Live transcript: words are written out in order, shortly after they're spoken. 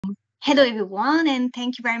Hello, everyone, and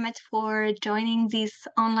thank you very much for joining this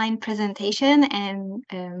online presentation. And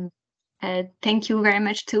thank you very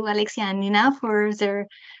much to Alexia and Nina for their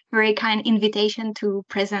very kind invitation to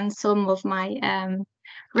present some of my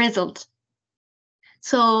results.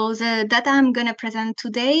 So the data I'm going to present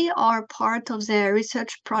today are part of the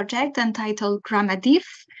research project entitled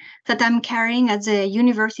GrammaDiff that I'm carrying at the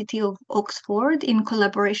University of Oxford in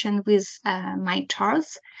collaboration with Mike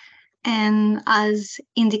Charles. And as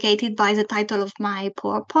indicated by the title of my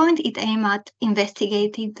PowerPoint, it aims at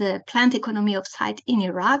investigating the plant economy of site in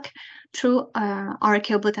Iraq through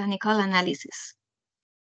archaeobotanical analysis.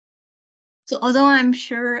 So although I'm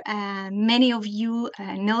sure many of you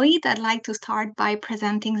know it, I'd like to start by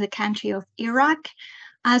presenting the country of Iraq.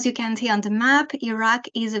 As you can see on the map, Iraq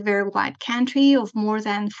is a very wide country of more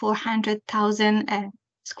than 400,000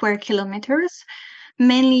 square kilometers,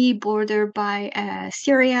 mainly bordered by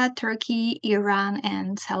Syria, Turkey, Iran,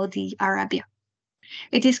 and Saudi Arabia.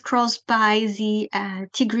 It is crossed by the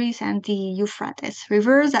Tigris and the Euphrates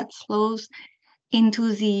rivers that flows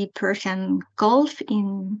into the Persian Gulf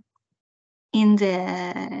in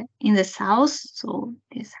the south. So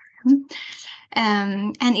this.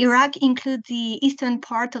 And Iraq includes the eastern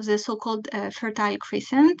part of the so-called Fertile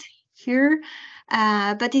Crescent here,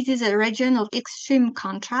 but it is a region of extreme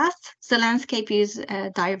contrast. The landscape is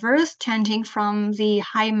diverse, changing from the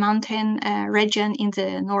high mountain region in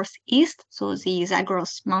the northeast, so the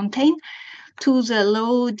Zagros Mountain, to the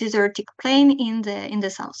low desertic plain in the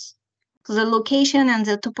south. So the location and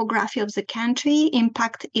the topography of the country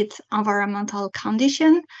impact its environmental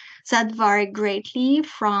condition that vary greatly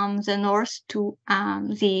from the north to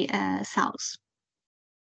the south.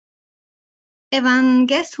 Evan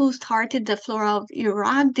Guest, who started the flora of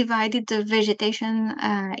Iraq, divided the vegetation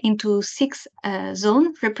into 6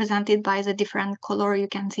 zones, represented by the different color you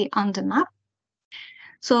can see on the map.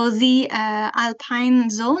 So the alpine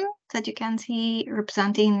zone that you can see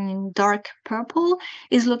representing in dark purple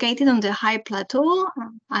is located on the high plateau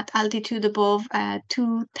at altitude above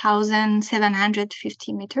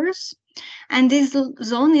 2,750 meters. And this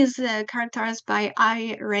zone is characterized by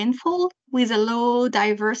high rainfall with a low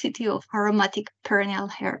diversity of aromatic perennial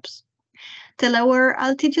herbs. The lower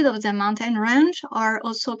altitude of the mountain range are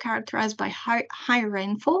also characterized by high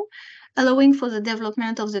rainfall, allowing for the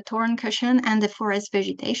development of the thorn cushion and the forest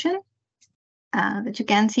vegetation that you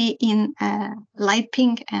can see in light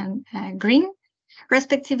pink and green,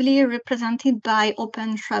 respectively represented by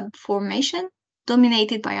open shrub formation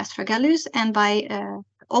dominated by astragalus and by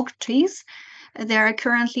oak trees. There are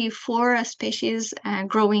currently 4 species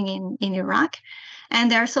growing in Iraq, and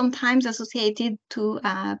they are sometimes associated to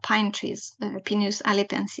pine trees, Pinus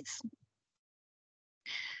alepensis.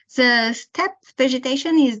 The steppe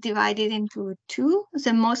vegetation is divided into 2.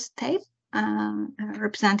 The most steppe,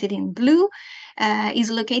 represented in blue, is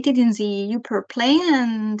located in the upper plain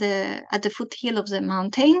and at the foothill of the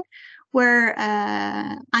mountain, where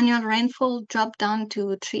annual rainfall dropped down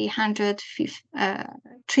to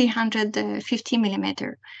 350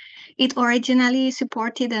 millimeter. It originally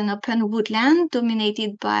supported an open woodland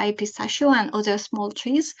dominated by pistachio and other small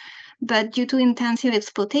trees, but due to intensive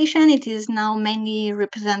exploitation, it is now mainly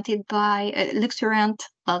represented by luxuriant,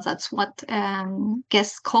 well, that's what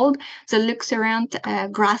guests called the luxuriant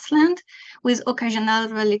grassland, with occasional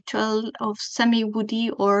relictual of semi-woody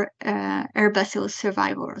or herbaceous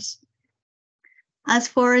survivors. As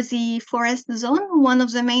for the forest zone, one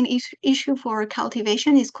of the main issues for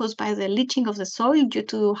cultivation is caused by the leaching of the soil due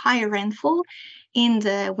to high rainfall in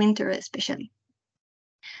the winter especially.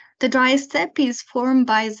 The dry steppe is formed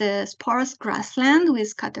by the sparse grassland with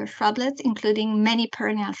scattered shrublets, including many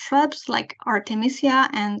perennial shrubs like Artemisia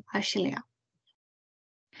and Achillea.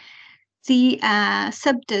 The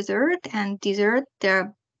subdesert and desert,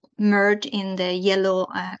 they're merged in the yellow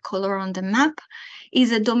color on the map,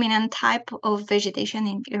 is a dominant type of vegetation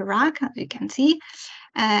in Iraq, as you can see.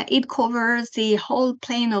 It covers the whole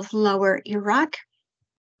plain of lower Iraq,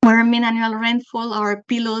 where mean annual rainfall are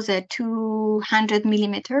below the 200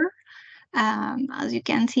 millimeter, as you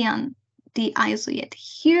can see on the isoyet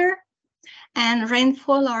here. And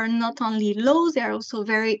rainfall are not only low, they are also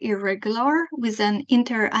very irregular with an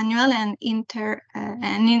interannual and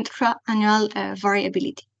intra-annual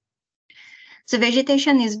variability. The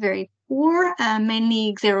vegetation is very poor,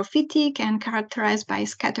 mainly xerophytic and characterized by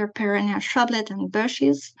scattered perennial shrublet and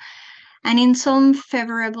bushes. And in some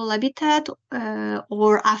favorable habitat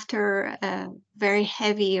or after very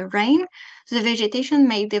heavy rain, the vegetation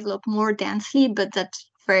may develop more densely, but that's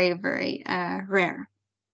very, very rare.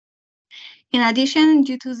 In addition,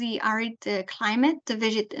 due to the arid climate,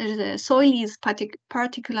 the soil is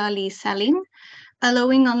particularly saline,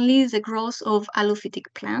 allowing only the growth of allophytic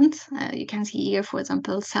plants. You can see here, for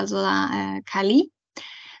example, Salsola cali.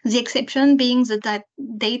 The exception being the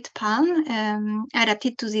date palm,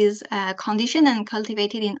 adapted to this condition and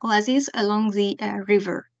cultivated in oases along the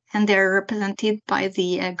river. And they're represented by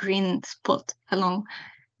the green spot along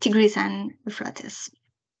Tigris and Euphrates.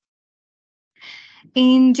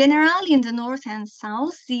 In general, in the north and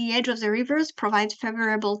south, the edge of the rivers provides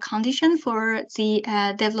favorable conditions for the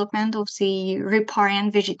development of the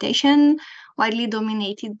riparian vegetation, widely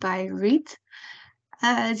dominated by reed.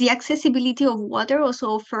 The accessibility of water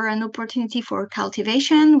also offers an opportunity for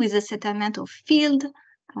cultivation with the settlement of field,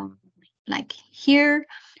 like here,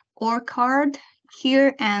 orchard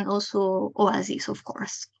here, and also oases, of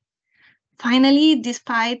course. Finally,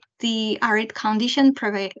 despite the arid condition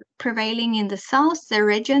prevailing in the south, the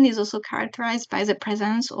region is also characterized by the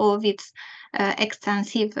presence of its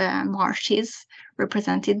extensive marshes,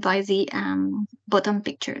 represented by the bottom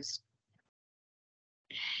pictures.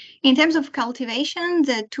 In terms of cultivation,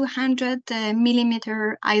 the 200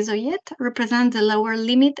 millimeter isoyet represents the lower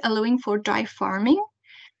limit allowing for dry farming.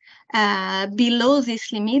 Below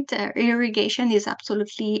this limit, irrigation is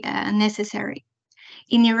absolutely necessary.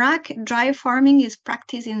 In Iraq, dry farming is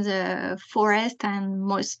practiced in the forest and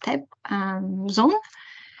moist steppe zone,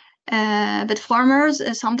 but farmers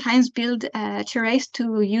sometimes build terraces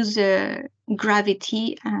to use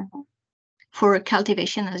gravity for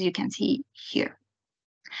cultivation, as you can see here.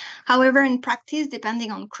 However, in practice,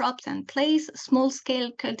 depending on crops and place,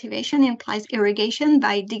 small-scale cultivation implies irrigation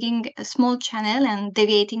by digging a small channel and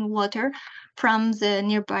deviating water from the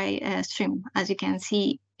nearby stream. As you can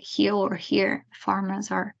see here or here, farmers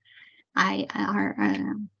are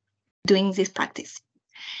doing this practice.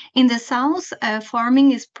 In the south,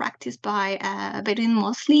 farming is practiced by Bedouin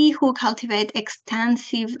mostly, who cultivate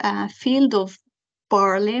extensive field of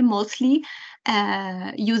barley, mostly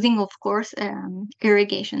using, of course,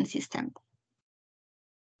 irrigation system.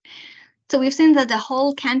 So we've seen that the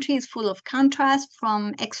whole country is full of contrast,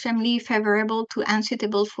 from extremely favorable to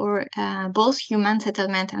unsuitable for both human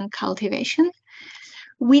settlement and cultivation.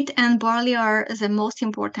 Wheat and barley are the most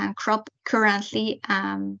important crop currently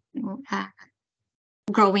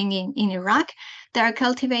growing in Iraq. They are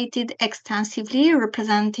cultivated extensively,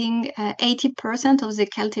 representing 80% of the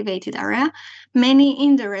cultivated area, mainly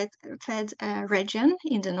in the red-fed region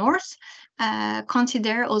in the north,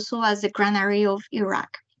 considered also as the granary of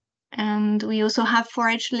Iraq. And we also have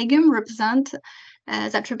forage legume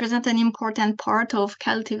that represent an important part of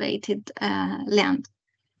cultivated land.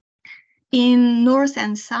 In north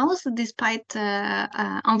and south, despite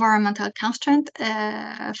environmental constraints,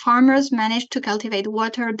 farmers managed to cultivate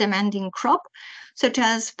water-demanding crops, such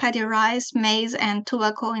as paddy rice, maize, and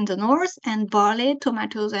tobacco in the north, and barley,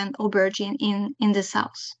 tomatoes, and aubergine in the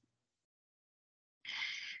south.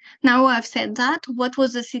 Now I've said that, what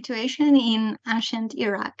was the situation in ancient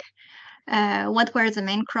Iraq? What were the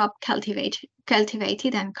main crops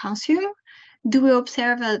cultivated and consumed? Do we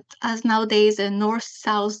observe as nowadays a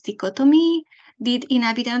north-south dichotomy? Did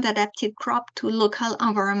inhabitants adapted crop to local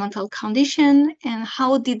environmental conditions? And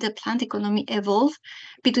how did the plant economy evolve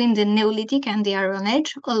between the Neolithic and the Iron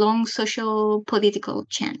Age along socio-political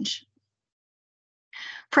change?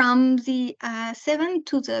 From the 7th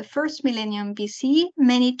to the 1st millennium BC,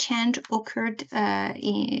 many changes occurred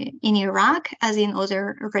in Iraq, as in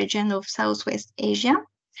other regions of Southwest Asia.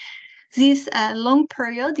 This long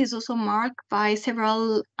period is also marked by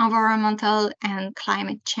several environmental and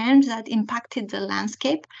climate change that impacted the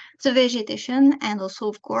landscape, the vegetation, and also,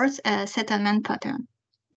 of course, settlement pattern.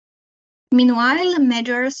 Meanwhile,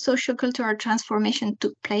 major sociocultural transformation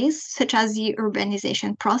took place, such as the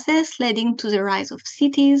urbanization process, leading to the rise of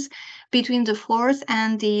cities between the 4th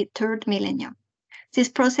and the 3rd millennium. This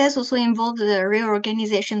process also involved the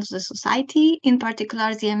reorganization of the society, in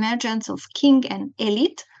particular the emergence of king and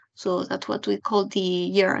elite. So that's what we call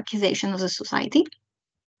the hierarchization of the society.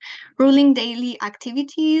 Ruling daily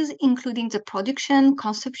activities, including the production,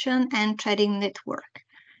 consumption, and trading network.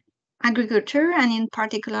 Agriculture, and in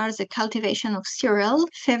particular the cultivation of cereal,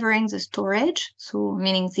 favoring the storage, so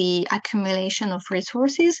meaning the accumulation of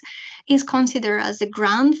resources, is considered as the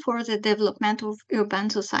ground for the development of urban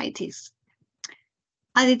societies.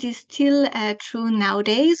 As it is still true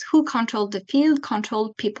nowadays, who control the field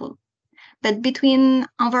control people. But between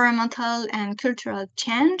environmental and cultural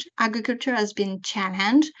change, agriculture has been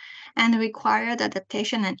challenged and required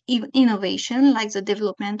adaptation and innovation, like the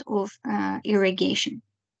development of irrigation.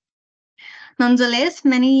 Nonetheless,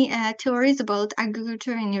 many theories about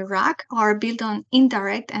agriculture in Iraq are built on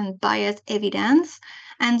indirect and biased evidence,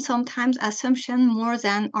 and sometimes assumption more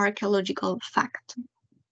than archaeological fact.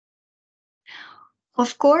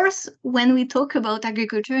 Of course, when we talk about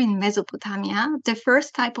agriculture in Mesopotamia, the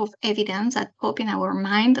first type of evidence that pop in our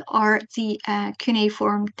mind are the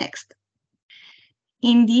cuneiform text.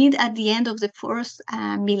 Indeed, at the end of the fourth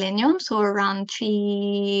millennium, so around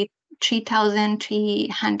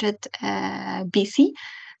 3300 BC,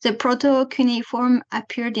 the proto-cuneiform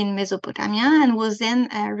appeared in Mesopotamia and was then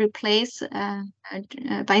replaced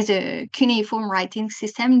by the cuneiform writing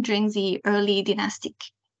system during the early dynastic.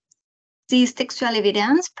 These textual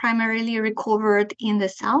evidence, primarily recovered in the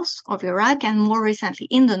south of Iraq and more recently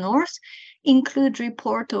in the north, include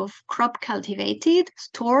report of crop cultivated,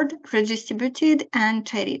 stored, redistributed, and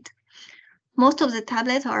traded. Most of the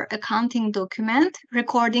tablets are accounting document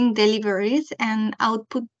recording deliveries and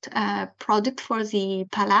output product for the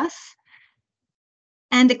palace.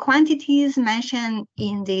 And the quantities mentioned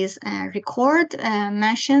in this record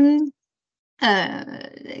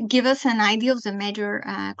give us an idea of the major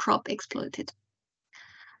crop exploited.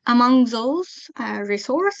 Among those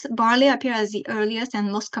resources, barley appears as the earliest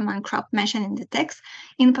and most common crop mentioned in the text,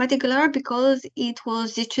 in particular because it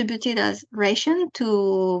was distributed as ration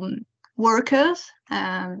to workers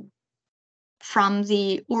from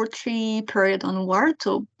the Ur-3 period onward,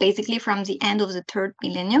 so basically from the end of the third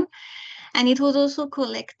millennium. And it was also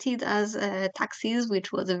collected as taxes,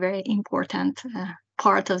 which was a very important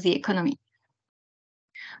part of the economy.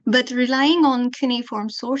 But relying on cuneiform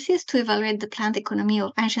sources to evaluate the plant economy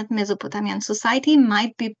of ancient Mesopotamian society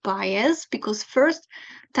might be biased because first,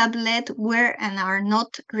 tablets were and are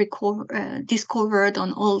not discovered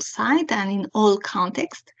on all sites and in all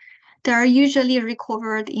contexts. They are usually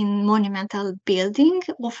recovered in monumental buildings,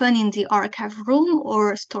 often in the archive room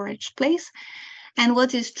or storage place. And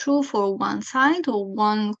what is true for one site or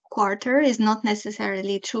one quarter is not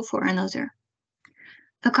necessarily true for another.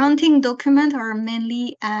 Accounting documents are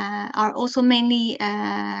also mainly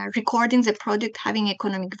recording the product having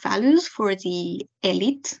economic values for the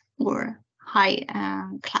elite or high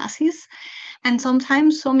classes. And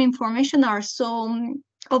sometimes some information are so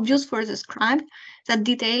obvious for the scribe that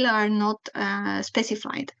details are not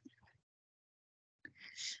specified.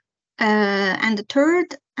 And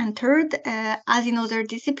third, as in other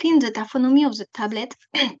disciplines, the taphonomy of the tablet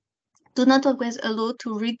do not always allow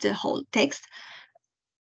to read the whole text.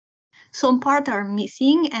 Some parts are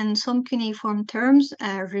missing, and some cuneiform terms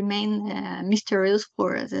remain mysterious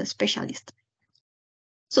for the specialist.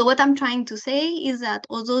 So what I'm trying to say is that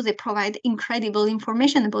although they provide incredible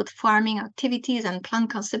information about farming activities and plant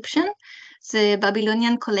consumption, the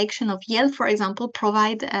Babylonian collection of Yale, for example,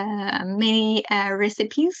 provide many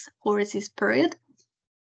recipes for this period.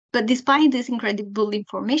 But despite this incredible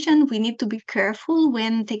information, we need to be careful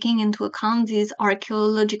when taking into account this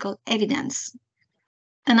archaeological evidence.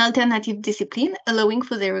 An alternative discipline allowing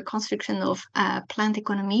for the reconstruction of plant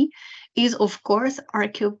economy is, of course,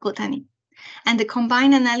 Archaeobotany. And the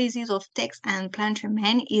combined analysis of text and plant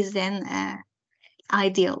remain is then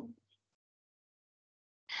ideal.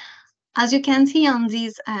 As you can see on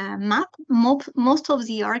this map, most of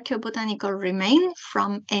the archaeobotanical remain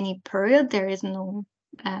from any period. There is no,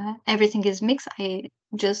 everything is mixed. I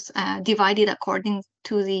just divided according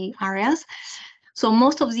to the areas. So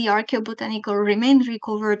most of the archaeobotanical remains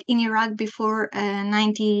recovered in Iraq before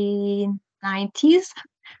 1990s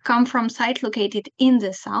come from sites located in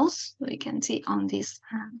the south. So you can see on this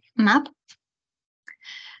map.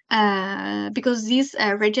 Because this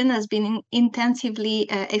region has been intensively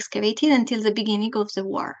excavated until the beginning of the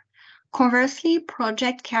war. Conversely,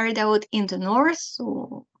 projects carried out in the north,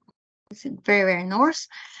 so very, very north,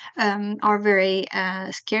 are very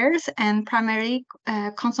scarce and primarily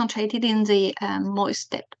concentrated in the moist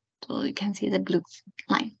steppe. So you can see the blue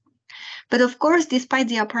line. But of course, despite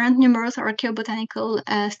the apparent numerous archaeobotanical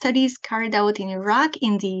studies carried out in Iraq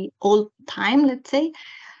in the old time, let's say,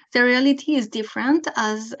 the reality is different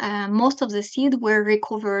as most of the seeds were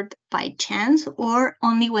recovered by chance or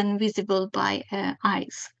only when visible by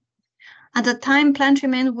eyes. At the time, plant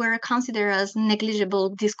remains were considered as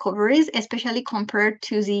negligible discoveries, especially compared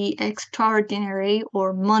to the extraordinary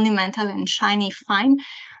or monumental and shiny find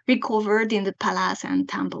recovered in the palace and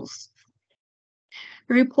temples.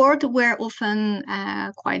 Reports were often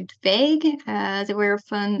quite vague. They were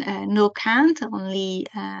often no count, only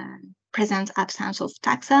present absence of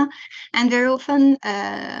taxa, and very often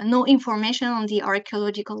no information on the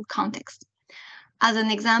archaeological context. As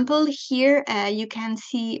an example, here you can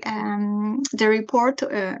see the report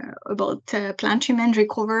about plant remains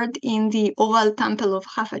recovered in the oval temple of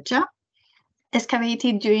Hafajah,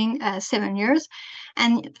 excavated during 7 years.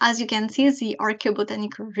 And as you can see, the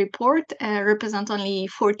archaeobotanical report represents only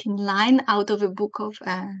 14 lines out of a book of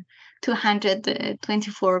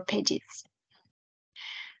 224 pages.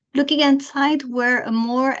 Looking inside where a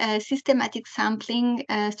more systematic sampling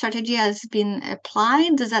strategy has been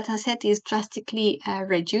applied, the dataset is drastically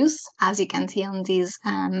reduced, as you can see on these.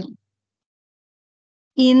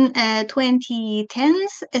 In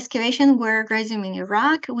 2010s, excavations were resumed in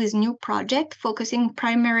Iraq with new project focusing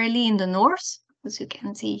primarily in the north, as you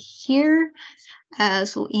can see here.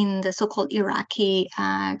 So in the so-called Iraqi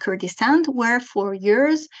Kurdistan, where for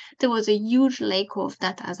years there was a huge lack of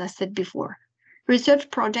data, as I said before. Research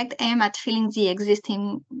project aim at filling the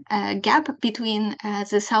existing gap between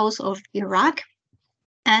the south of Iraq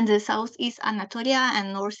and the southeast Anatolia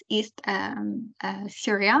and northeast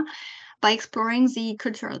Syria by exploring the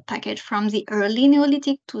cultural package from the early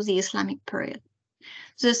Neolithic to the Islamic period.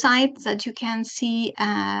 The sites that you can see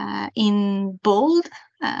in bold,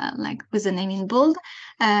 like with the name in bold,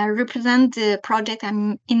 represent the project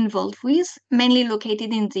I'm involved with, mainly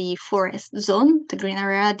located in the forest zone, the green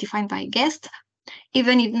area defined by guest,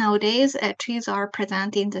 even if nowadays trees are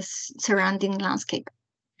present in the surrounding landscape.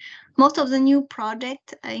 Most of the new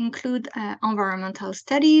projects include environmental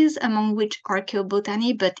studies, among which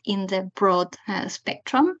archaeobotany, but in the broad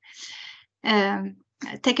spectrum,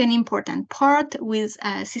 take an important part with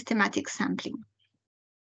systematic sampling.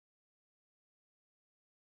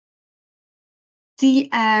 The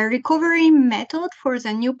recovery method for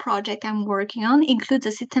the new project I'm working on includes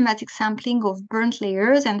a systematic sampling of burnt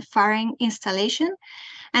layers and firing installation,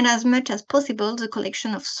 and as much as possible, the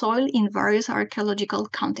collection of soil in various archaeological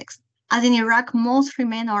contexts. As in Iraq, most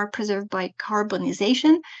remains are preserved by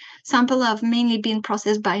carbonization. Samples have mainly been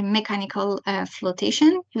processed by mechanical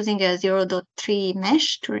flotation using a 0.3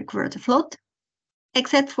 mesh to recover the float,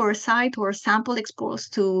 except for site or sample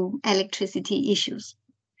exposed to electricity issues.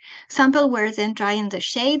 Samples were then dried in the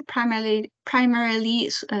shade, primarily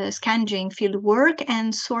scanned during field work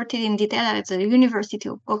and sorted in detail at the University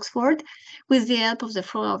of Oxford with the help of the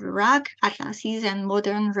Flora of Iraq, atlases, and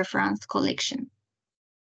modern reference collection.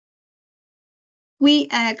 We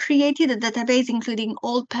created a database including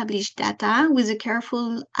all published data with a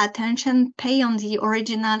careful attention paid on the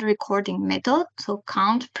original recording method, so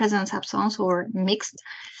count, presence, absence, or mixed.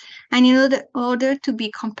 And in order to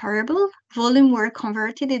be comparable, volume were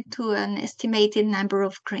converted into an estimated number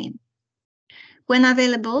of grain. When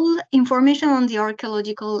available, information on the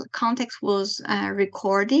archaeological context was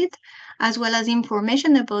recorded, as well as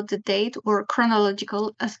information about the date or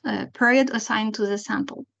chronological period assigned to the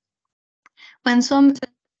sample. When some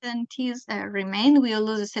uncertainties remain, we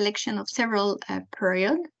allow the selection of several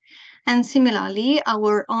periods, and similarly,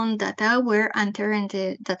 our own data were entered in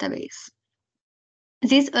the database.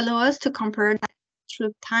 This allows us to compare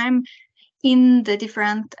through time in the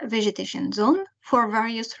different vegetation zone. For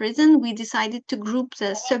various reasons, we decided to group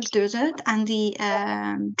the subdesert and the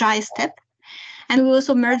dry steppe, and we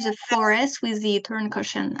also merged the forest with the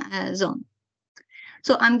Turn-Cushion zone.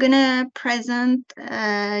 So I'm going to present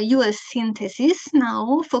you a synthesis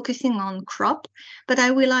now, focusing on crop, but I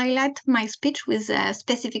will highlight my speech with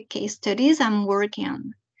specific case studies I'm working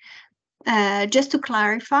on. Just to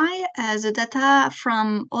clarify, the data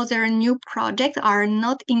from other new projects are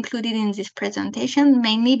not included in this presentation,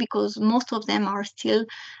 mainly because most of them are still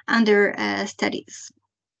under studies.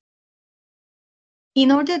 In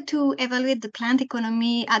order to evaluate the plant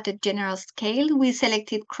economy at a general scale, we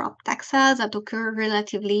selected crop taxa that occur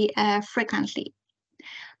relatively frequently.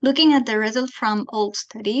 Looking at the results from old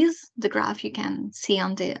studies, the graph you can see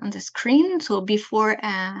on the screen, so before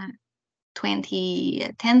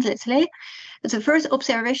 2010, let's say, the first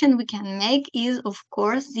observation we can make is, of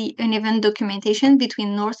course, the uneven documentation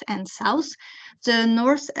between north and south. The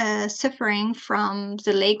north suffering from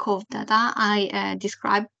the lack of data I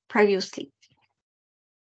described previously.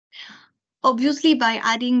 Obviously, by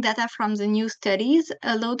adding data from the new studies,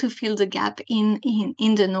 allow to fill the gap in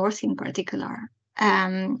the north in particular.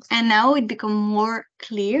 And now it becomes more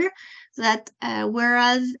clear that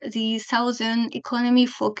whereas the southern economy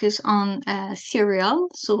focus on cereal,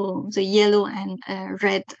 so the yellow and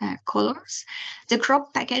red colors, the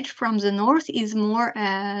crop package from the north is more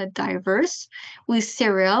diverse, with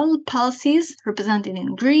cereal, pulses represented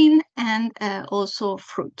in green, and also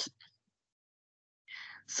fruit.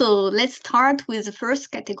 So let's start with the first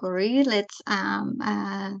category. Let's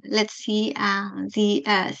see the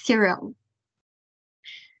cereal.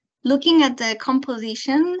 Looking at the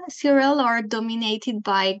composition, cereal are dominated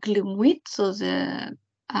by gloom wheat, so the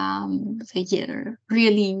yellow,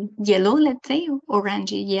 really yellow, let's say,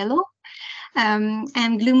 orangey yellow.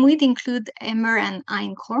 And gloom wheat include emmer and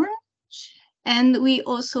einkorn. And we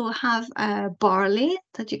also have barley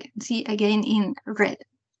that you can see again in red.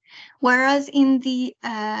 Whereas in the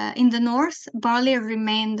north, barley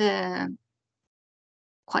remained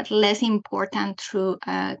quite less important through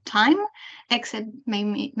time, except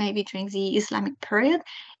maybe during the Islamic period.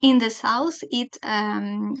 In the south, it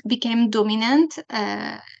became dominant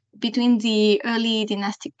between the early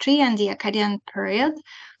dynastic tree and the Akkadian period,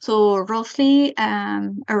 so roughly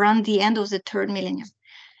around the end of the 3rd millennium.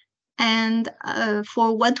 And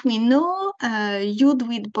for what we know, Yud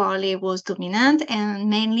with barley was dominant, and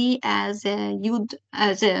mainly as a Yud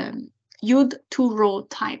 2-row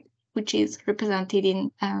type, which is represented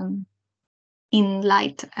in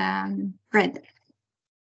light red.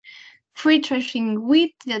 Free threshing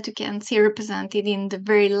wheat that you can see represented in the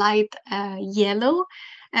very light yellow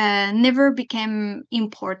never became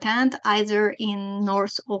important either in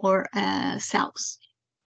north or south.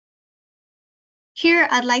 Here,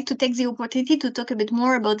 I'd like to take the opportunity to talk a bit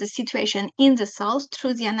more about the situation in the south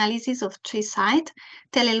through the analysis of 3 sites,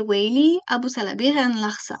 Tel El Waili, Abu Salabir, and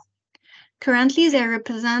Larsa. Currently, they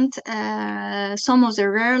represent some of the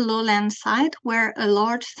rare lowland sites where a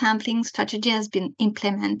large sampling strategy has been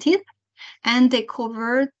implemented, and they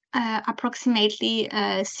covered approximately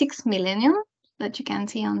 6 millennium that you can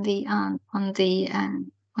see on the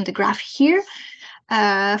graph here.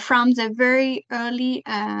 From the very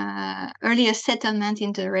earliest settlement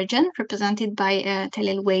in the region, represented by Tel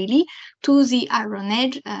El Waili, to the Iron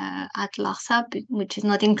Age at Larsa, which is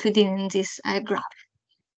not included in this graph.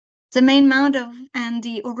 The main mound and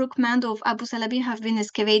the Uruk mound of Abu Salabir have been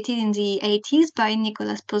excavated in the 80s by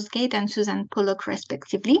Nicholas Postgate and Susan Pollock,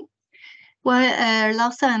 respectively, while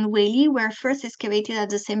Larsa and Waili were first excavated at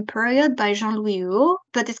the same period by Jean-Louis Huot,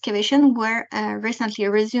 but excavations were recently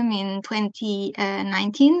resumed in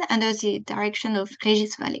 2019 under the direction of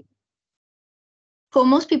Régis Vallée. For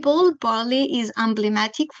most people, barley is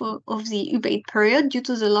emblematic of the Ubaid period due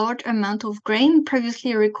to the large amount of grain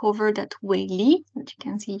previously recovered at Waili, that you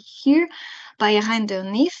can see here, by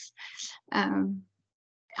Reinderneef.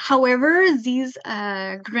 However, these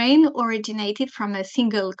grain originated from a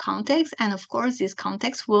single context, and of course, this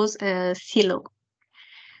context was a silo.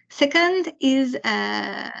 Second is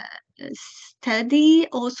study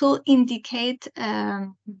also indicate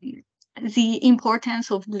the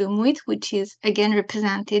importance of gloom wheat, which is again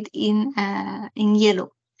represented in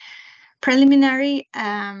yellow. Preliminary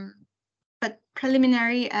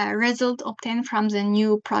result obtained from the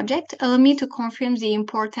new project allow me to confirm the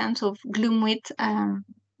importance of gloom wheat,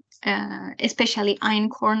 especially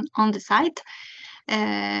einkorn on the site.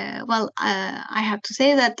 I have to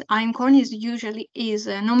say that einkorn is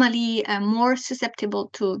normally more susceptible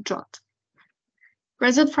to drought.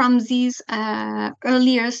 Results from these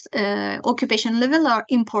earliest occupation level are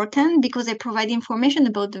important because they provide information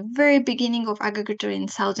about the very beginning of agriculture in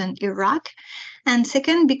southern Iraq. And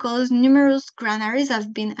second, because numerous granaries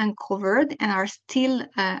have been uncovered and are still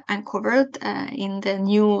uncovered in the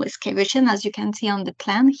new excavation, as you can see on the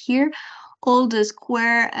plan here. All the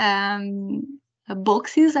square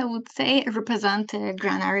boxes, I would say, represent a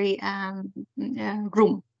granary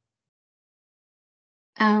room.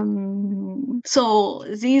 So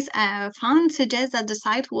these funds suggest that the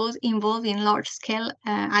site was involved in large-scale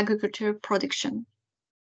agriculture production.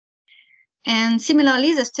 And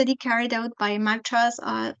similarly, the study carried out by Maltras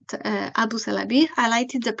at Abu Salabir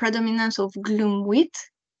highlighted the predominance of gloom wheat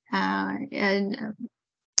at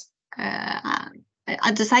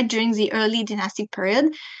the site during the early dynastic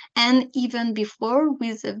period, and even before,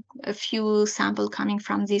 with a few samples coming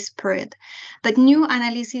from this period. But new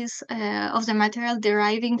analysis of the material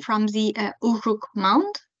deriving from the Uruk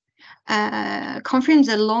mound confirms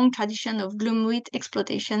the long tradition of gloom wheat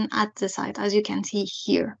exploitation at the site, as you can see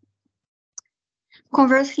here.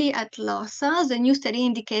 Conversely, at Larsa, the new study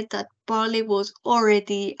indicates that barley was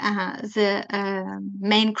already the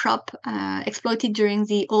main crop exploited during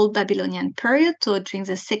the Old Babylonian period, so during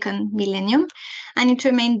the 2nd millennium, and it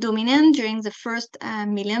remained dominant during the 1st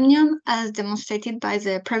millennium, as demonstrated by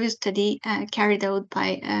the previous study carried out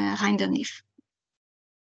by Reinderneef.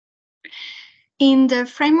 In the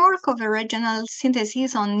framework of a regional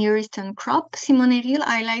synthesis on Near Eastern crop, Simone Riel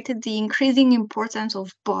highlighted the increasing importance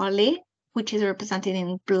of barley, which is represented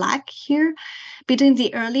in black here, between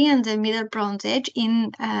the early and the Middle Bronze Age in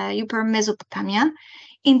Upper Mesopotamia,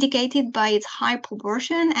 indicated by its high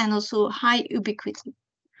proportion and also high ubiquity.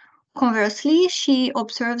 Conversely, she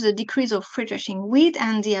observes the decrease of free threshing wheat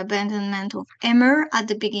and the abandonment of emmer at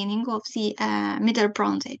the beginning of the Middle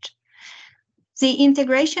Bronze Age. The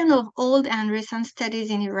integration of old and recent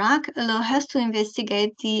studies in Iraq allow us to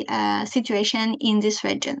investigate the situation in this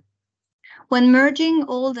region. When merging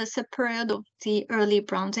all the subperiod of the early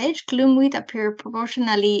Bronze Age, gloom wheat appear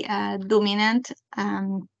proportionally dominant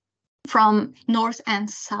from north and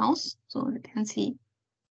south. So you can see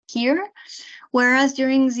here, whereas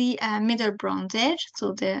during the Middle Bronze Age,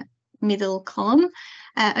 so the middle column,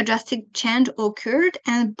 a drastic change occurred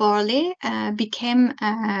and barley became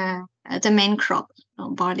the main crop,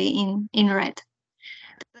 barley in red.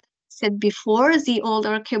 Said before, the old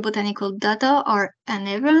archaeobotanical data are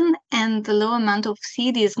uneven and the low amount of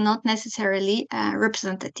seed is not necessarily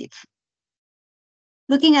representative.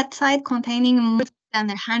 Looking at sites containing more than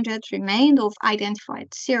 100 remains of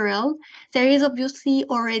identified cereal, there is obviously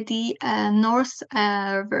already a north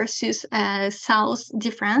versus south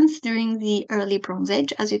difference during the early Bronze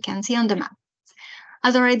Age, as you can see on the map.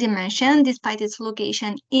 As already mentioned, despite its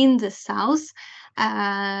location in the south,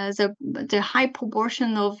 the high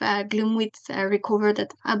proportion of gloom wheat recovered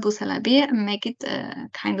at Abu Salabi make it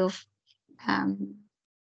kind of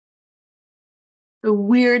a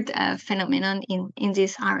weird phenomenon in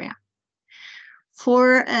this area.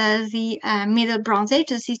 For the Middle Bronze Age,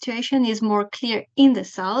 the situation is more clear in the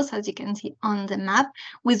south, as you can see on the map,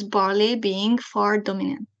 with barley being far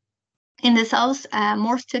dominant. In the south,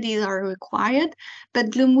 more studies are required,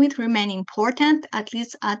 but gloom wheat remain important, at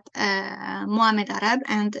least at Mohamed Arab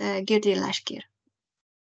and Girdi Lashkir.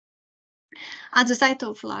 At the site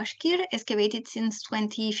of Lashkir, excavated since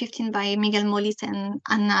 2015 by Miguel Molis and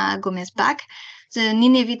Anna Gomez-Bach, the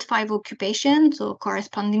Ninevite 5 occupation, so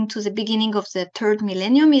corresponding to the beginning of the 3rd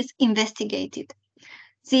millennium, is investigated.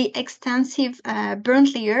 The extensive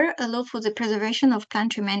burnt layer allows for the preservation of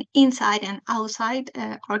plant remains inside and outside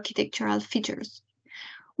architectural features.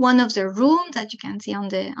 One of the rooms that you can see on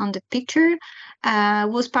the picture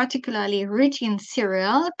was particularly rich in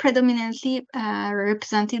cereal, predominantly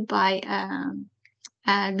represented by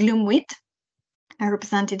gloom wheat,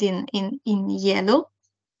 represented in yellow.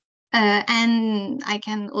 And I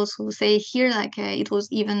can also say here, like it was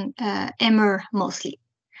even emmer mostly.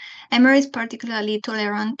 Emmer is particularly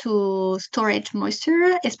tolerant to storage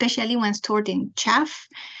moisture, especially when stored in chaff,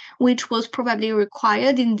 which was probably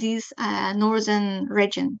required in this northern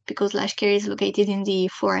region because Lashkir is located in the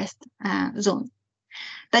forest zone.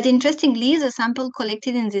 But interestingly, the sample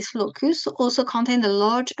collected in this locus also contained a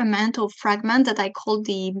large amount of fragments that I call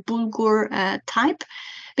the Bulgur type,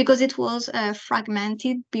 because it was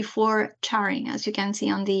fragmented before charring, as you can see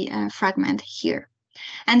on the fragment here.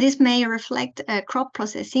 And this may reflect crop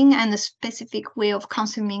processing and a specific way of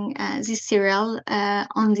consuming this cereal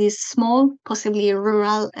on this small, possibly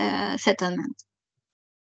rural settlement.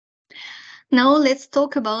 Now let's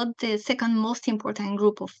talk about the second most important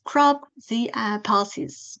group of crop, the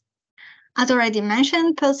pulses. As already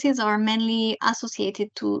mentioned, pulses are mainly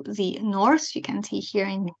associated to the north, you can see here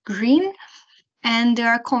in green, and they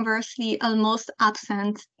are conversely almost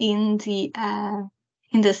absent in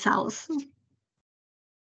the south.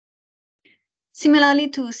 Similarly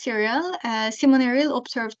to cereal, Simon Eril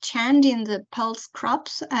observed change in the pulse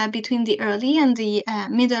crops between the early and the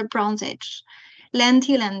Middle Bronze Age.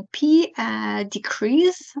 Lentil and pea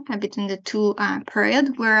decrease between the two periods,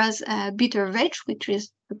 whereas bitter veg, which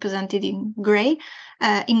is represented in gray,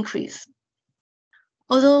 increase.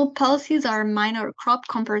 Although pulses are minor crop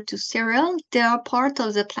compared to cereal, they are part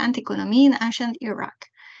of the plant economy in ancient Iraq.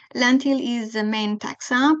 Lentil is the main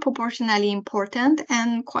taxa, proportionally important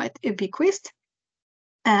and quite ubiquitous.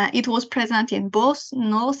 It was present in both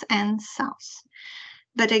north and south.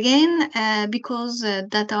 But again, because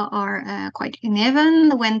data are quite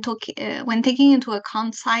uneven, when taking into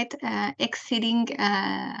account sites exceeding,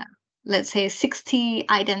 let's say, 60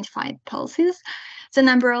 identified pulses, the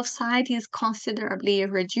number of sites is considerably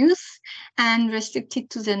reduced and restricted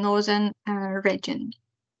to the northern region.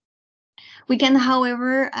 We can,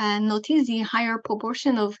 however, notice the higher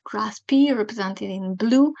proportion of grass pea represented in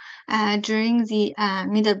blue during the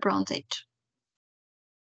Middle Bronze Age.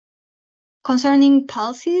 Concerning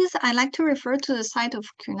pulses, I like to refer to the site of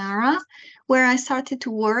Cunara, where I started to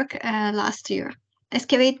work last year.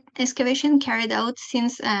 Excavation carried out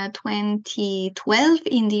since 2012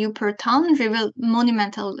 in the upper town revealed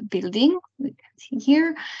monumental building, we can see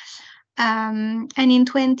here. And in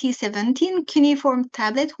 2017, cuneiform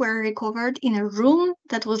tablets were recovered in a room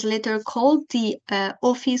that was later called the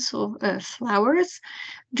Office of Flowers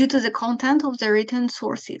due to the content of the written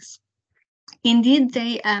sources. Indeed,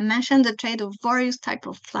 they mention the trade of various types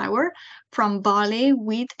of flour, from barley,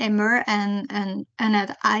 wheat, emmer, and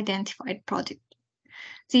unidentified product.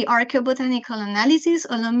 The archaeobotanical analysis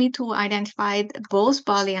allowed me to identify both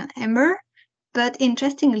barley and emmer, but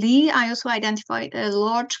interestingly, I also identified a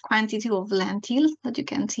large quantity of lentils that you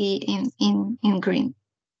can see in green.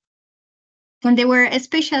 And they were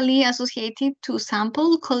especially associated to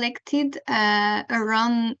samples collected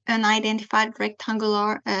around unidentified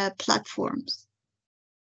rectangular platforms.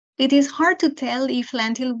 It is hard to tell if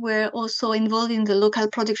lentils were also involved in the local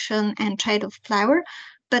production and trade of flour,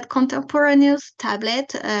 but contemporaneous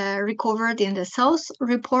tablets recovered in the south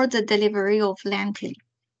report the delivery of lentils.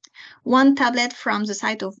 One tablet from the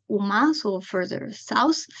site of Uma, so further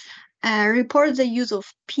south, reports the use of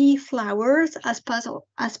pea flours as part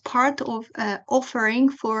of offering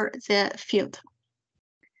for the field.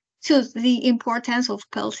 So the importance of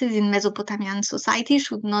pulses in Mesopotamian society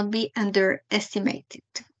should not be underestimated.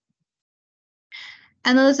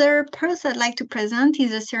 Another pulse I'd like to present is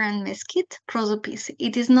the Syrian mesquite, prosopis.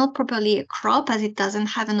 It is not properly a crop as it doesn't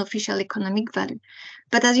have an official economic value.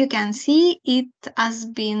 But as you can see, it has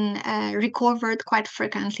been recovered quite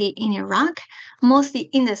frequently in Iraq, mostly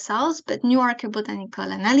in the south, but new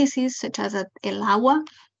archaeobotanical analysis, such as at ARWA,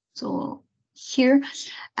 so here,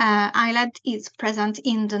 highlight is present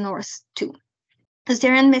in the north too. The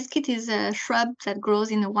Syrian mesquite is a shrub that grows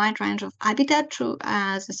in a wide range of habitat through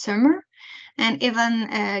the summer. And even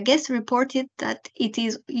guests reported that it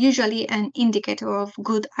is usually an indicator of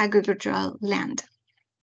good agricultural land.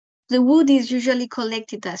 The wood is usually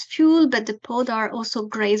collected as fuel, but the pods are also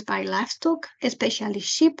grazed by livestock, especially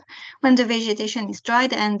sheep, when the vegetation is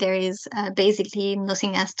dried and there is basically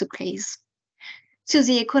nothing else to graze. So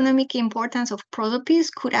the economic importance of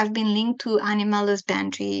prosopis could have been linked to animal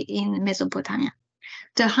husbandry in Mesopotamia.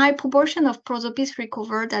 The high proportion of prosopis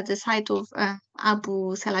recovered at the site of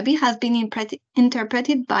Abu Salabi has been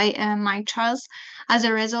interpreted by Mike Charles as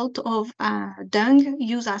a result of dung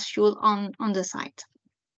used as fuel on the site.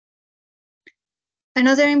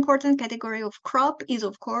 Another important category of crop is,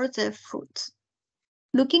 of course, the fruits.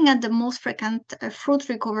 Looking at the most frequent fruit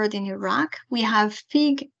recovered in Iraq, we have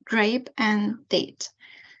fig, grape, and date.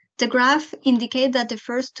 The graph indicates that the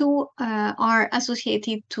first two are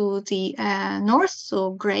associated to the north,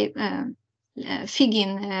 so grape, fig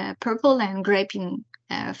in purple and grape in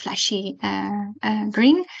flashy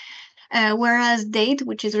green, whereas date,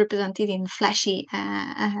 which is represented in flashy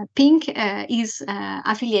pink, is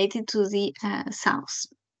affiliated to the south.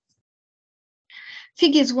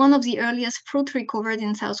 Fig is one of the earliest fruit recovered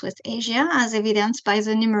in Southwest Asia, as evidenced by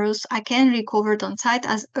the numerous aken recovered on site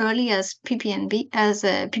as early as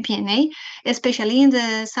PPNA, especially in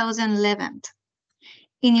the southern Levant.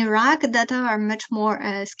 In Iraq, data are much more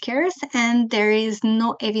scarce, and there is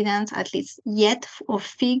no evidence, at least yet, of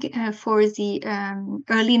fig for the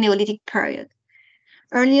early Neolithic period.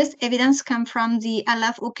 Earliest evidence comes from the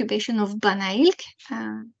Alaf occupation of Banailk,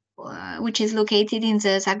 which is located in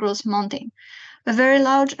the Zagros mountain. A very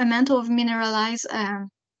large amount of mineralized fig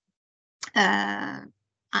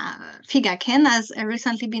aken has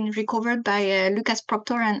recently been recovered by Lucas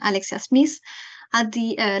Proctor and Alexia Smith at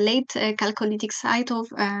the late Chalcolithic site of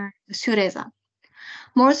Sureza.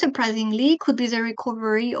 More surprisingly, could be the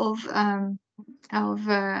recovery of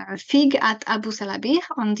fig at Abu Salabih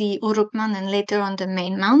on the Urukman and later on the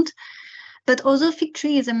main mount. But although fig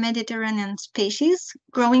tree is a Mediterranean species,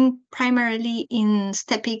 growing primarily in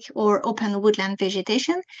steppe or open woodland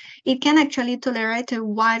vegetation, it can actually tolerate a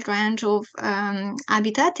wide range of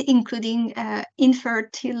habitat, including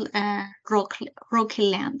infertile rocky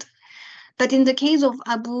land. But in the case of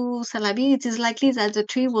Abu Salabi, it is likely that the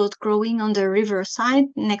tree was growing on the riverside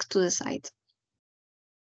next to the site.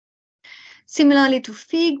 Similarly to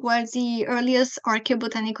fig, while the earliest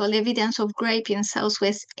archaeobotanical evidence of grape in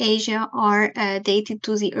Southwest Asia are dated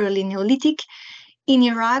to the early Neolithic, in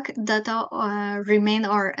Iraq, data are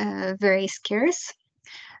very scarce.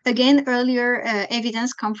 Again, earlier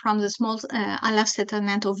evidence comes from the small Alaf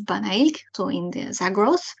settlement of Banailk, so in the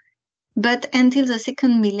Zagros. But until the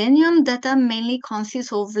second millennium, data mainly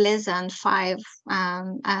consists of less than five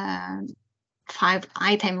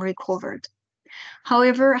items recovered.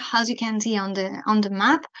 However, as you can see on the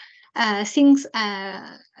map, things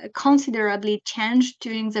considerably changed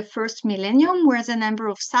during the first millennium, where the number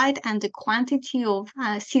of sites and the quantity of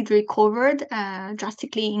seed recovered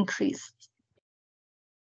drastically increased.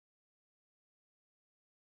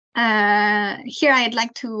 Here I'd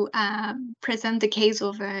like to present the case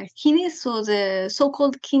of Kinis. So the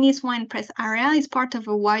so-called Kinis wine press area is part of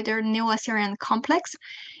a wider Neo-Assyrian complex,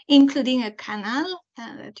 including a canal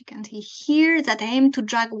that you can see here that aimed to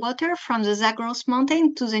drag water from the Zagros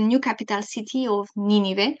mountain to the new capital city of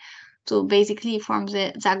Nineveh. So basically from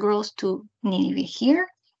the Zagros to Nineveh here.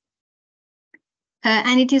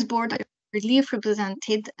 And it is bordered by a relief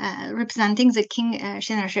representing the king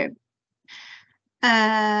Sennacherib.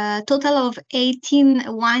 Total of 18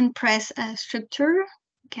 wine press structure.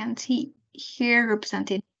 You can see here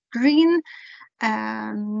represented green.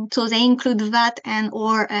 So they include vat and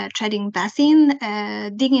or trading basin,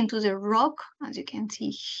 dig into the rock, as you can see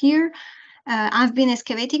here, I've been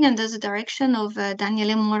excavating under the direction of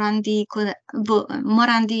Daniele Morandi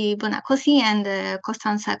Bonacosi and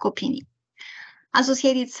Costanza Copini.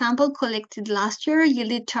 Associated sample collected last year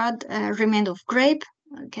yielded charred remains of grape,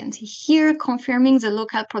 you can see here, confirming the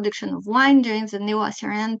local production of wine during the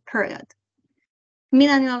Neo-Assyrian period.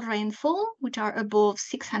 Mid-annual rainfall, which are above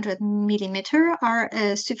 600 millimeters, are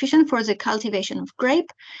sufficient for the cultivation of grape,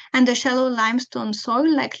 and the shallow limestone soil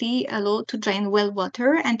likely allowed to drain well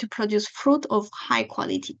water and to produce fruit of high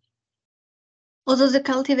quality. Although the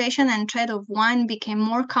cultivation and trade of wine became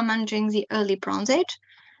more common during the early Bronze Age,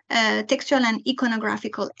 textual and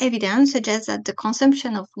iconographical evidence suggests that the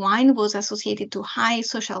consumption of wine was associated to high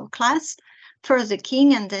social class, first the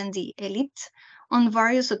king and then the elite, on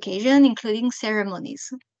various occasions, including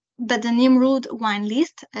ceremonies. But the Nimrud wine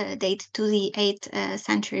list, dated to the 8th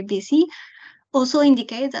century BC, also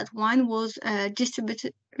indicates that wine was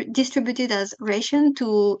distributed as ration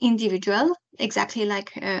to individuals, exactly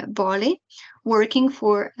like barley, working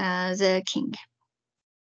for the king.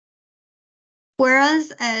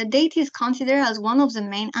 Whereas date is considered as one of the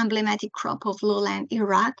main emblematic crop of lowland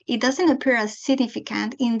Iraq, it doesn't appear as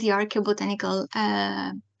significant in the archaeobotanical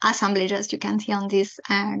assemblage, as you can see on this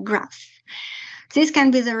graph. This can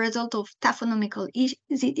be the result of taphonomical issue.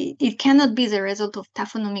 It cannot be the result of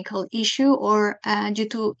taphonomical issue or due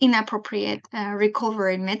to inappropriate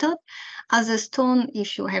recovery method, as the stone,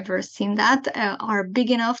 if you have ever seen that, are big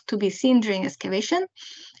enough to be seen during excavation,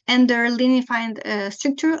 and their linified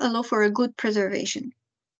structure allow for a good preservation.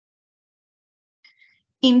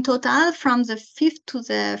 In total, from the 5th to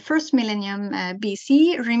the 1st millennium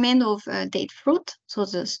BC, remains of date fruit, so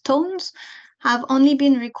the stones, have only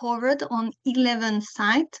been recovered on 11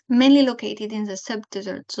 sites, mainly located in the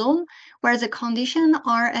sub-desert zone, where the conditions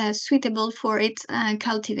are suitable for its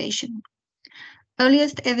cultivation.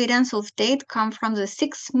 Earliest evidence of date come from the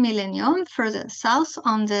 6th millennium further south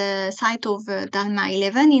on the site of Dalma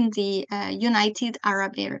 11 in the United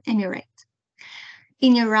Arab Emirates.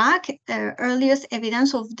 In Iraq, earliest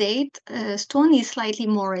evidence of date stone is slightly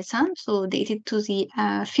more recent, so dated to the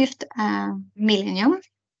 5th millennium,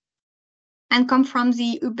 and come from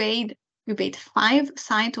the Ubaid 5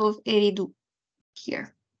 site of Eridu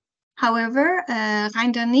here. However,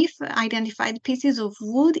 Reinderneef identified pieces of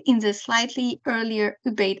wood in the slightly earlier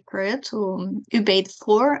Ubaid period, so Ubaid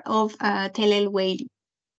 4 of Tel El Wayli.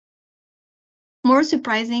 More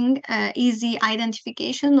surprising is the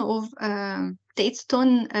identification of date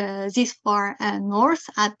stone this far north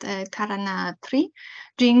at Karana 3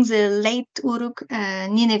 during the late Uruk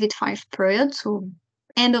Ninevite 5 period, so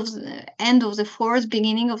end of the 4th,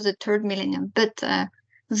 beginning of the 3rd millennium. But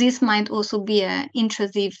this might also be an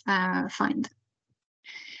intrusive find.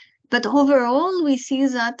 But overall, we see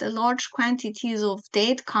that large quantities of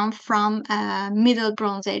date come from Middle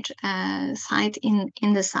Bronze Age site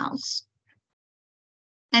in the south.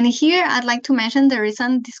 And here I'd like to mention the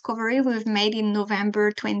recent discovery we've made in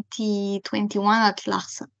November 2021 at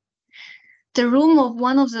Larsa. The room of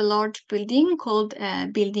one of the large buildings, called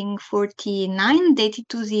Building 49, dated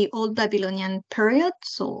to the Old Babylonian period,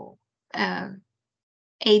 so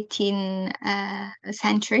 18th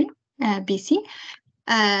century BC,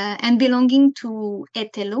 and belonging to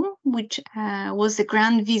Etelu, which was the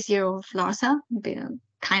Grand Vizier of Larsa,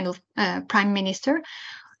 kind of prime minister.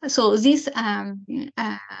 So this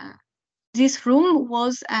room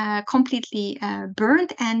was completely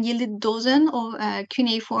burned and yielded dozens of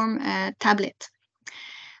cuneiform tablets.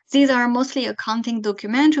 These are mostly accounting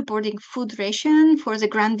documents reporting food ration for the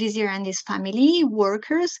Grand Vizier and his family,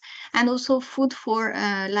 workers, and also food for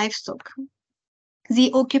livestock.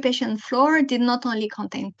 The occupation floor did not only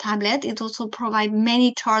contain tablets, it also provided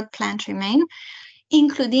many charred plant remains,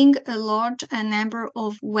 including a large number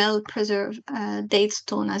of well-preserved date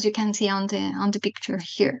stone, as you can see on the picture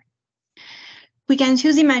here. We can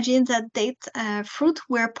choose imagine that date fruit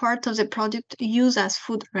were part of the product used as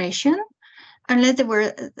food ration, unless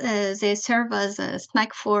they serve as a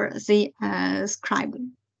snack for the scribe.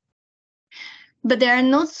 But there are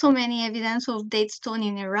not so many evidence of date stone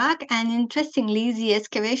in Iraq, and interestingly, the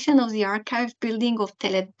excavation of the archive building of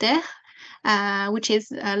Tel el-Dehr, which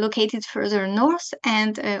is located further north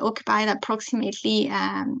and occupied approximately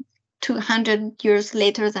 200 years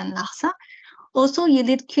later than Larsa, also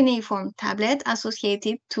yielded cuneiform tablet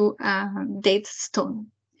associated to date stone.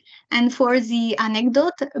 And for the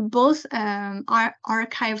anecdote, both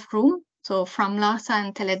archive room, so from Larsa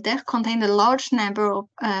and Tel el-Dehr, contained a large number of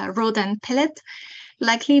rodent pellets,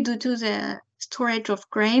 likely due to the storage of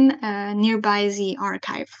grain nearby the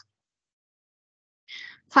archive.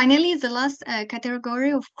 Finally, the last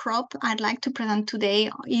category of crop I'd like to present today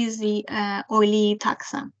is the oily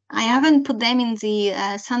taxa. I haven't put them in the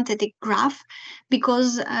synthetic graph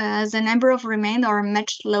because the number of remains are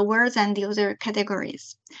much lower than the other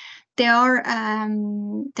categories. They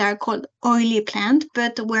are called oily plant,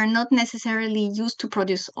 but were not necessarily used to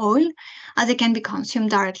produce oil, as they can be consumed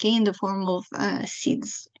directly in the form of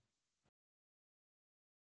seeds.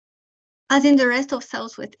 As in the rest of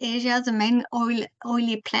Southwest Asia, the main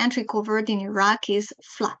oily plant recovered in Iraq is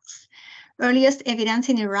flax. Earliest evidence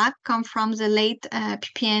in Iraq come from the late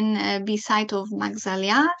PPN-B site of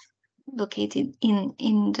Magzalia, located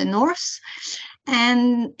in the north.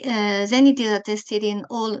 And then it is attested in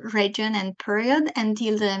all region and period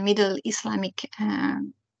until the Middle Islamic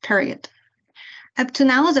period. Up to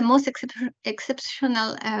now, the most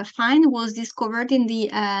exceptional find was discovered in the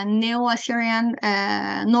Neo-Assyrian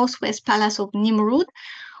Northwest Palace of Nimrud,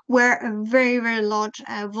 where a very, very large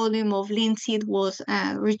volume of linseed was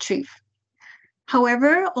retrieved.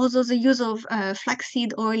 However, although the use of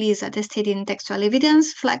flaxseed oil is attested in textual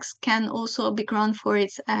evidence, flax can also be ground for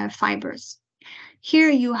its fibers. Here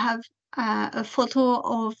you have a photo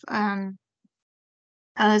of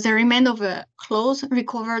the remains of a cloth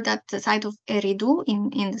recovered at the site of Eridu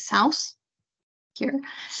in the south, here,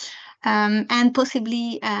 and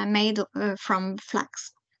possibly made from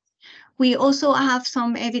flax. We also have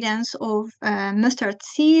some evidence of mustard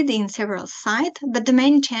seed in several sites, but the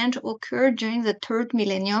main change occurred during the 3rd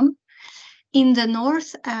millennium. In the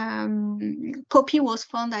north, poppy was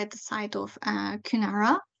found at the site of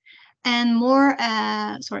Cunara, and more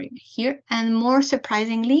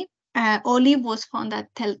surprisingly, olive was found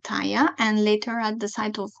at Tel Taya and later at the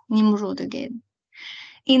site of Nimrud again.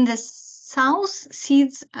 In the south,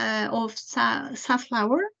 seeds of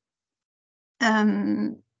safflower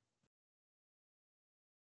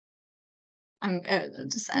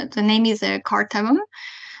the name is Cartabum,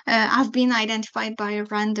 have been identified by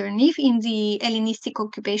Randernif in the Hellenistic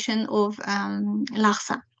occupation of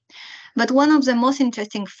Larsa. But one of the most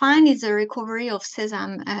interesting finds is the recovery of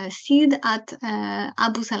sesame seed at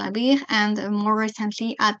Abu Salabir and more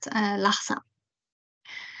recently at Larsa.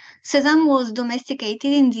 Sesame was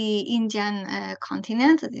domesticated in the Indian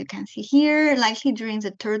continent, as you can see here, likely during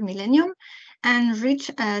the 3rd millennium, and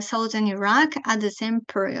reached southern Iraq at the same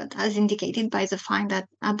period, as indicated by the find at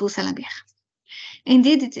Abu Salabir.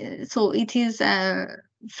 Indeed, it is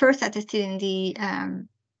first attested in the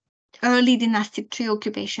early dynastic tree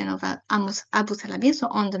occupation of Abu Salabir, so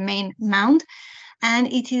on the main mound, and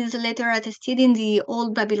it is later attested in the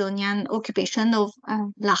old Babylonian occupation of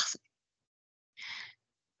Larsa.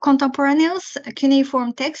 Contemporaneous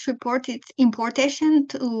cuneiform texts report its importation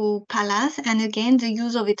to Palace and again the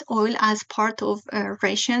use of its oil as part of a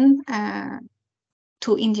ration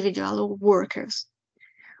to individual workers.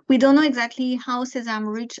 We don't know exactly how sesame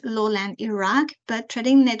reached lowland Iraq, but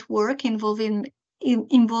trading network involving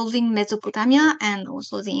Mesopotamia and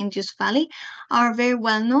also the Indus Valley are very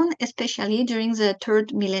well known, especially during the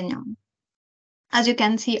 3rd millennium. As you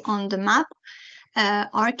can see on the map,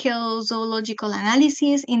 archaeological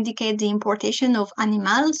analysis indicate the importation of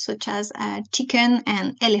animals such as chicken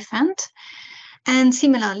and elephant. And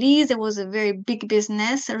similarly, there was a very big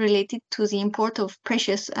business related to the import of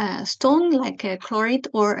precious stone like chlorite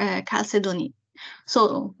or chalcedony.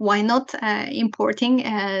 So why not importing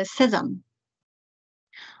sesame?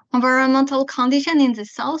 Environmental conditions in the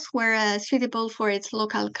south were suitable for its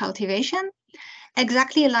local cultivation.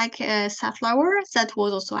 Exactly like safflower that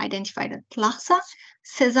was also identified at Larsa,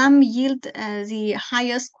 sesame yield the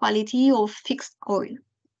highest quality of fixed oil.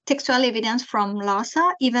 Textual evidence from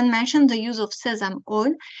Larsa even mentioned the use of sesame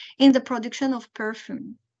oil in the production of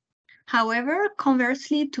perfume. However,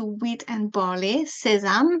 conversely to wheat and barley,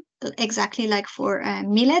 sesame, exactly like for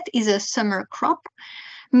millet, is a summer crop,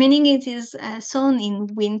 meaning it is sown in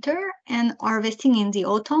winter and harvesting in the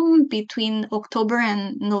autumn between October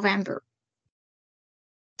and November.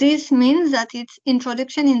 This means that its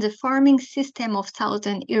introduction in the farming system of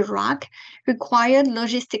southern Iraq required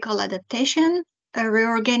logistical adaptation, a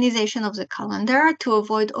reorganization of the calendar to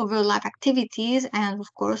avoid overlap activities, and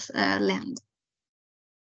of course, land.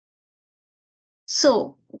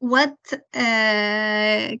 So, what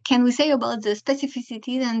can we say about the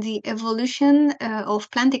specificities and the evolution of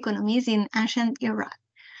plant economies in ancient Iraq?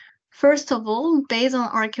 First of all, based on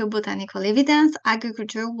archaeobotanical evidence,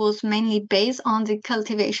 agriculture was mainly based on the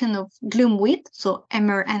cultivation of gloom wheat, so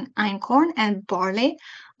emmer and einkorn, and barley,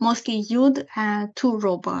 mostly yud to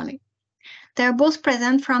raw barley. They are both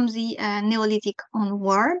present from the Neolithic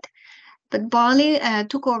onward, but barley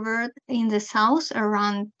took over in the south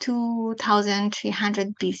around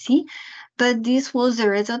 2300 BC, but this was the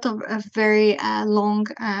result of a very long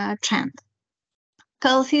trend.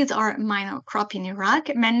 Pulses are a minor crop in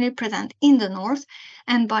Iraq, mainly present in the north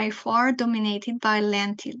and by far dominated by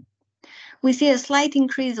lentil. We see a slight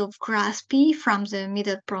increase of grass pea from the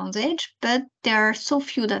Middle Bronze Age, but there are so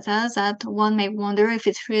few data that one may wonder if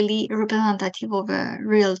it's really representative of a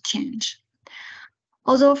real change.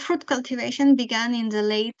 Although fruit cultivation began in the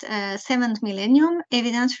late 7th millennium,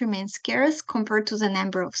 evidence remains scarce compared to the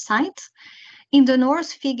number of sites. In the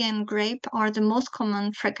north, fig and grape are the most common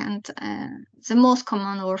or frequent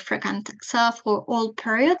taxa for all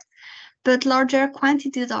periods, but larger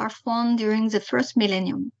quantities are found during the first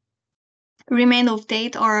millennium. Remains of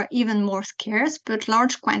date are even more scarce, but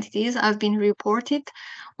large quantities have been reported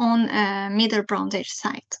on Middle Bronze Age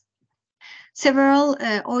sites. Several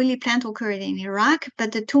oily plants occurred in Iraq,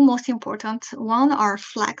 but the two most important ones are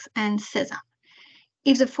flax and sesame.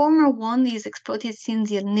 If the former one is exploited since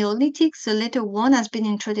the Neolithic, the latter one has been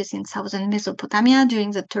introduced in southern Mesopotamia during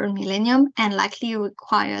the 3rd millennium and likely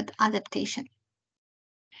required adaptation.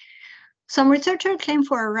 Some researchers claim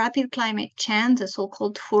for a rapid climate change, the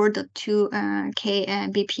so-called 4.2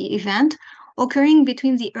 kbp event, occurring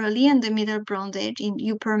between the early and the Middle Bronze Age in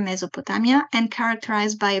Upper Mesopotamia and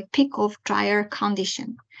characterized by a peak of drier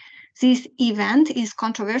condition. This event is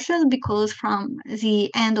controversial because from the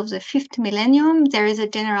end of the 5th millennium, there is a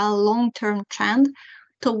general long-term trend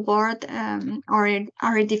toward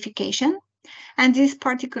aridification, and this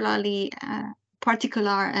particular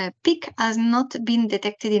peak has not been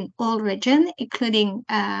detected in all regions, including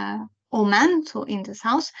Oman, so in the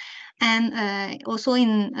south, and also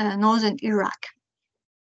in northern Iraq.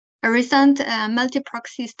 A recent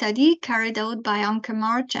multi-proxy study carried out by Anke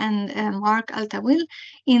March and Mark Altawil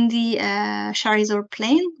in the Sharizor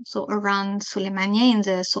Plain, so around Suleimania in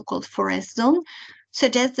the so-called forest zone,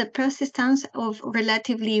 suggests the persistence of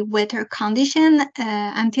relatively wetter conditions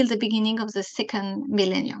until the beginning of the 2nd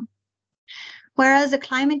millennium. Whereas the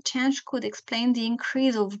climate change could explain the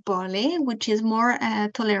increase of barley, which is more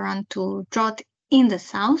tolerant to drought in the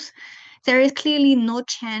south, there is clearly no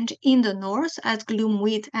change in the north, as gloom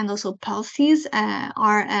wheat and also pulses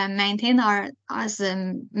are maintained as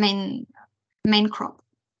the main crop.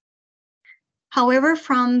 However,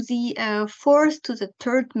 from the 4th to the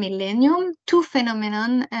 3rd millennium, two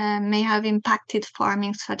phenomena may have impacted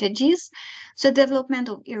farming strategies: the development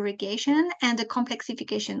of irrigation and the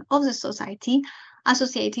complexification of the society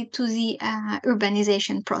associated to the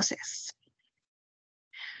urbanization process.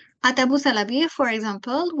 At Abu Salabir, for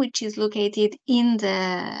example, which is located in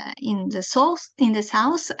the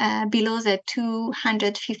south, below the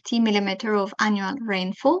 250 millimeter of annual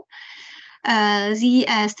rainfall, the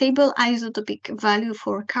stable isotopic value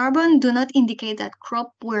for carbon do not indicate that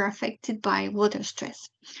crops were affected by water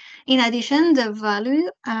stress. In addition, the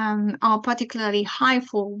values are particularly high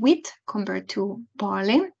for wheat compared to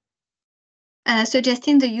barley,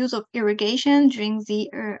 suggesting the use of irrigation during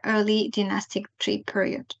the early dynastic tree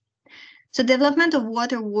period. The development of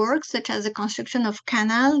water works, such as the construction of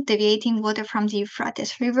canals deviating water from the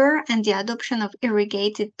Euphrates River and the adoption of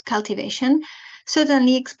irrigated cultivation,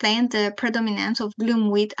 certainly explain the predominance of gloom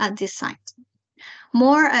wheat at this site.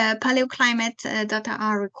 More paleoclimate data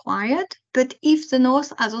are required, but if the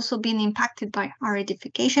north has also been impacted by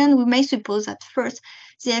aridification, we may suppose that first,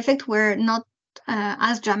 the effects were not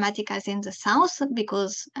as dramatic as in the south,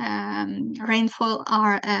 because rainfall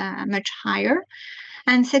are much higher.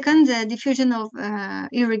 And second, the diffusion of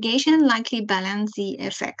irrigation likely balanced the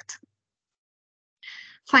effect.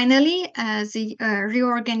 Finally, the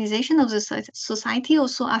reorganization of the society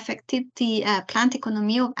also affected the plant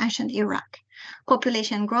economy of ancient Iraq.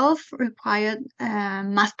 Population growth required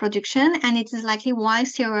mass production, and it is likely why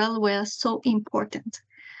cereals were so important.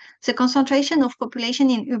 The concentration of population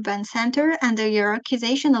in urban centers and the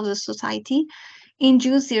hierarchization of the society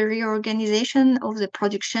induce the reorganization of the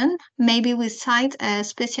production, maybe with site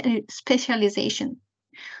specialization.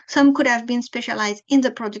 Some could have been specialized in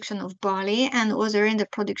the production of barley and others in the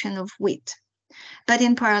production of wheat. But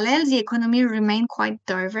in parallel, the economy remained quite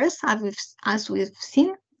diverse, as we've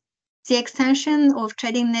seen. The extension of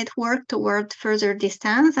trading network toward further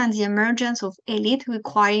distance and the emergence of elite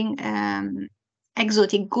requiring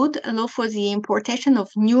exotic goods allow for the importation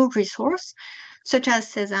of new resources, such as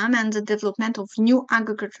sesame, and the development of new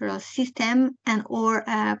agricultural systems and or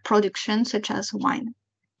production, such as wine.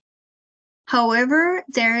 However,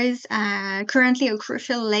 there is currently a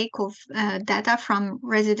crucial lack of data from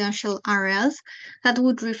residential areas that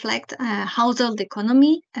would reflect household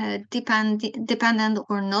economy, dependent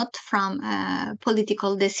or not from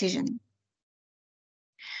political decision.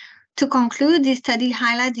 To conclude, this study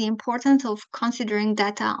highlights the importance of considering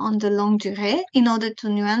data on the longue durée in order to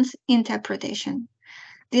nuance interpretation.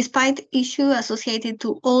 Despite issues associated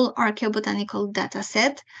to all archaeobotanical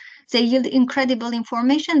dataset, they yield incredible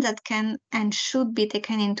information that can and should be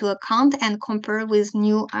taken into account and compared with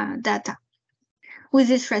new data. With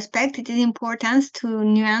this respect, it is important to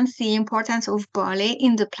nuance the importance of barley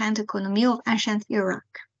in the plant economy of ancient Iraq.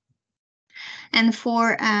 And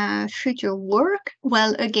for future work,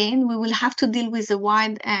 well, again, we will have to deal with a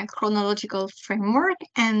wide chronological framework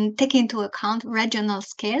and take into account regional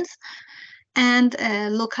scales and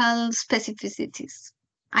local specificities.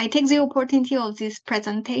 I take the opportunity of this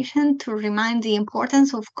presentation to remind the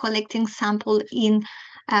importance of collecting samples in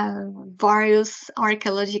various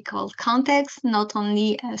archaeological contexts, not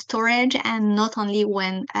only storage and not only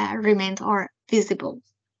when remains are visible.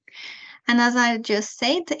 And as I just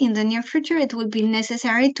said, in the near future, it will be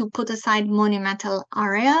necessary to put aside monumental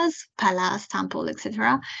areas, palace, temple,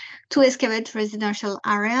 etc., to excavate residential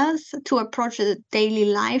areas, to approach the daily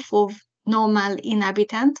life of normal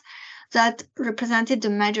inhabitants that represented the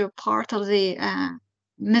major part of the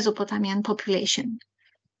Mesopotamian population.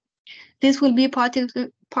 This will be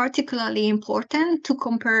particularly important to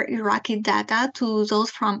compare Iraqi data to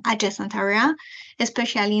those from adjacent area,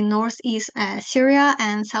 especially northeast Syria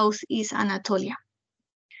and southeast Anatolia.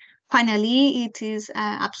 Finally, it is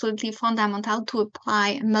absolutely fundamental to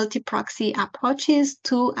apply multi-proxy approaches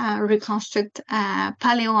to reconstruct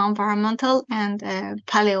paleo-environmental and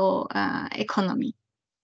paleo-economy.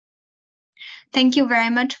 Thank you very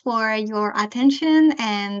much for your attention,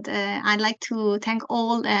 and I'd like to thank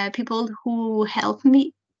all people who helped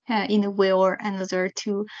me in a way or another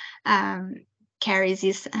to carry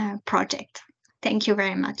this project. Thank you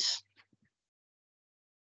very much.